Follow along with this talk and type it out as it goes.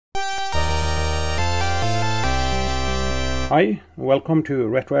Hi, welcome to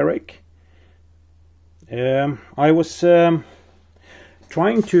Retro Eric. I was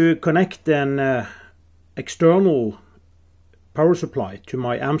trying to connect an external power supply to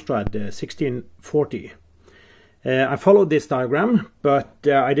my Amstrad 1640. I followed this diagram, but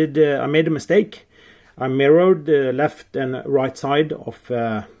I made a mistake. I mirrored the left and right side of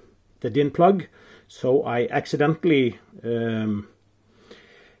the DIN plug, so I accidentally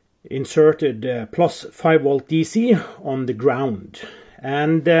inserted plus 5 volt DC on the ground,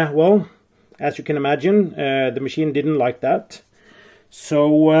 and well, as you can imagine, the machine didn't like that,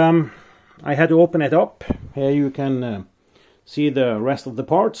 so I had to open it up. Here you can see the rest of the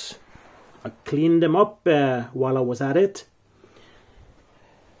parts. I cleaned them up while I was at it,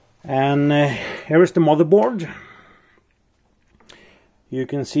 and here is the motherboard. You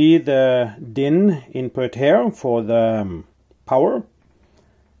can see the DIN input here for the power.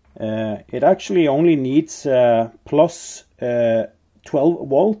 It actually only needs plus 12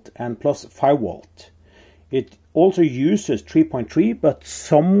 volt and plus 5 volt. It also uses 3.3, but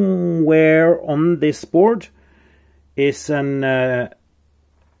somewhere on this board is a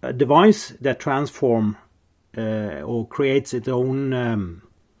device that transforms or creates its own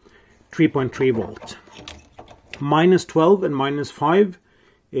 3.3 volt. Minus 12 and minus 5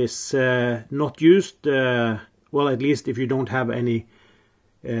 is not used, well, at least if you don't have any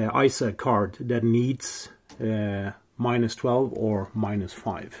ISA card that needs minus 12 or minus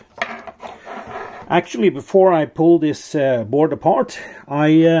 5. Actually, before I pull this board apart,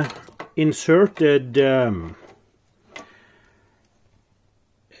 I inserted I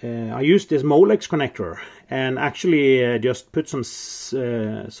used this Molex connector and actually just put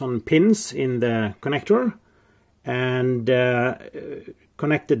some pins in the connector and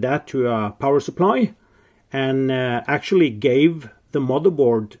connected that to a power supply, and actually gave the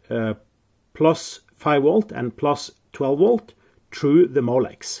motherboard plus 5 volt and plus 12 volt through the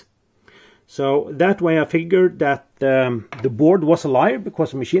Molex. So that way I figured that the board was alive,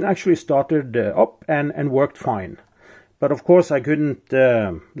 because the machine actually started up and worked fine. But of course I couldn't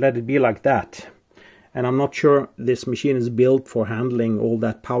let it be like that, and I'm not sure this machine is built for handling all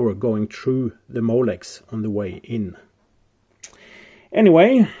that power going through the Molex on the way in.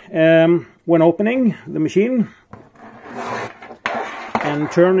 Anyway, when opening the machine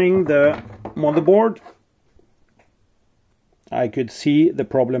and turning the motherboard, I could see the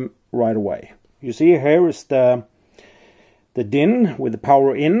problem right away. You see, here is the DIN with the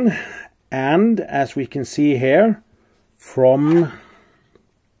power in, and as we can see here, from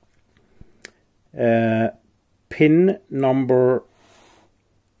pin number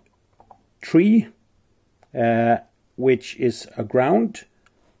 3, which is a ground,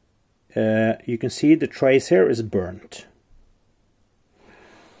 you can see the trace here is burnt.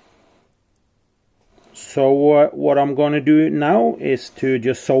 So what I'm going to do now is to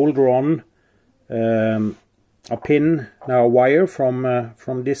just solder on a pin, now a wire from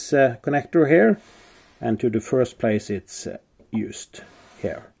this connector here, and to the first place it's used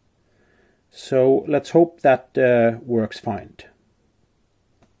here. So let's hope that works fine.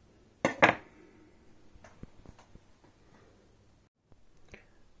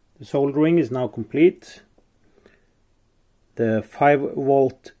 The soldering is now complete. The 5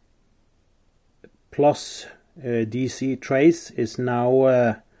 volt plus DC trace is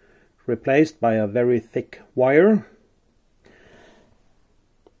now replaced by a very thick wire,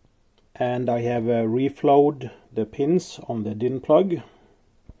 and I have reflowed the pins on the DIN plug.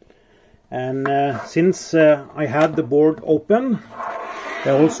 And since I had the board open,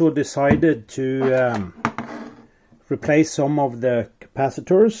 I also decided to replace some of the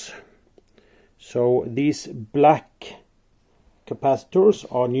capacitors. So these black capacitors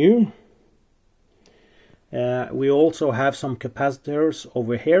are new. We also have some capacitors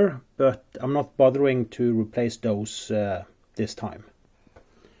over here, but I'm not bothering to replace those this time.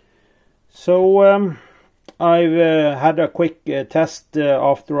 So I've had a quick test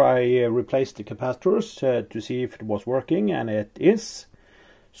after I replaced the capacitors to see if it was working, and it is.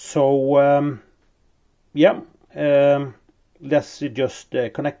 So yeah, let's just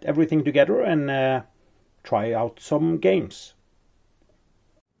connect everything together and try out some games.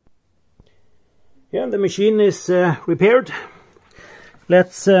 Yeah, the machine is repaired.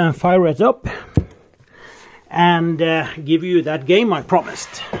 Let's fire it up and give you that game I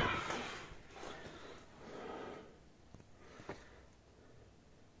promised.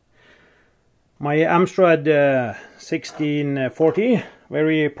 My Amstrad 1640,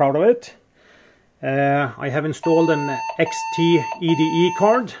 very proud of it. I have installed an XT EDE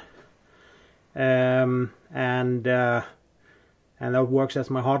card, and that works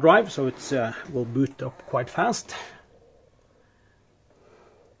as my hard drive, so it's will boot up quite fast.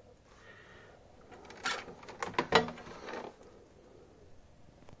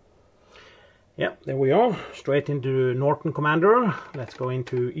 Yeah, there we are, straight into Norton Commander. Let's go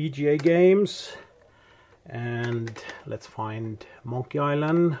into EGA games and let's find Monkey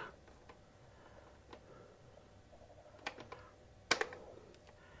Island.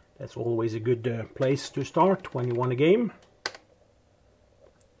 That's always a good place to start when you want a game.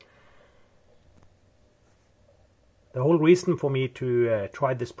 The whole reason for me to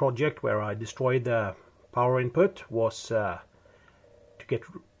try this project where I destroyed the power input was to get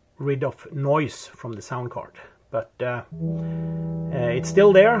rid of noise from the sound card. But it's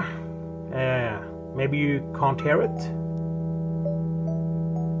still there. Maybe you can't hear it,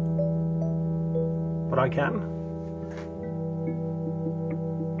 but I can.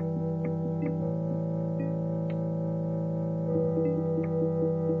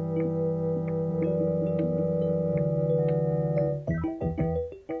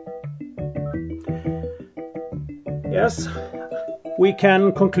 Yes, we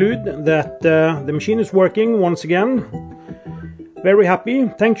can conclude that the machine is working once again. Very happy.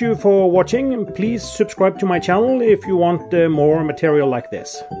 Thank you for watching. Please subscribe to my channel if you want more material like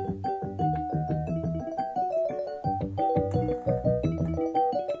this.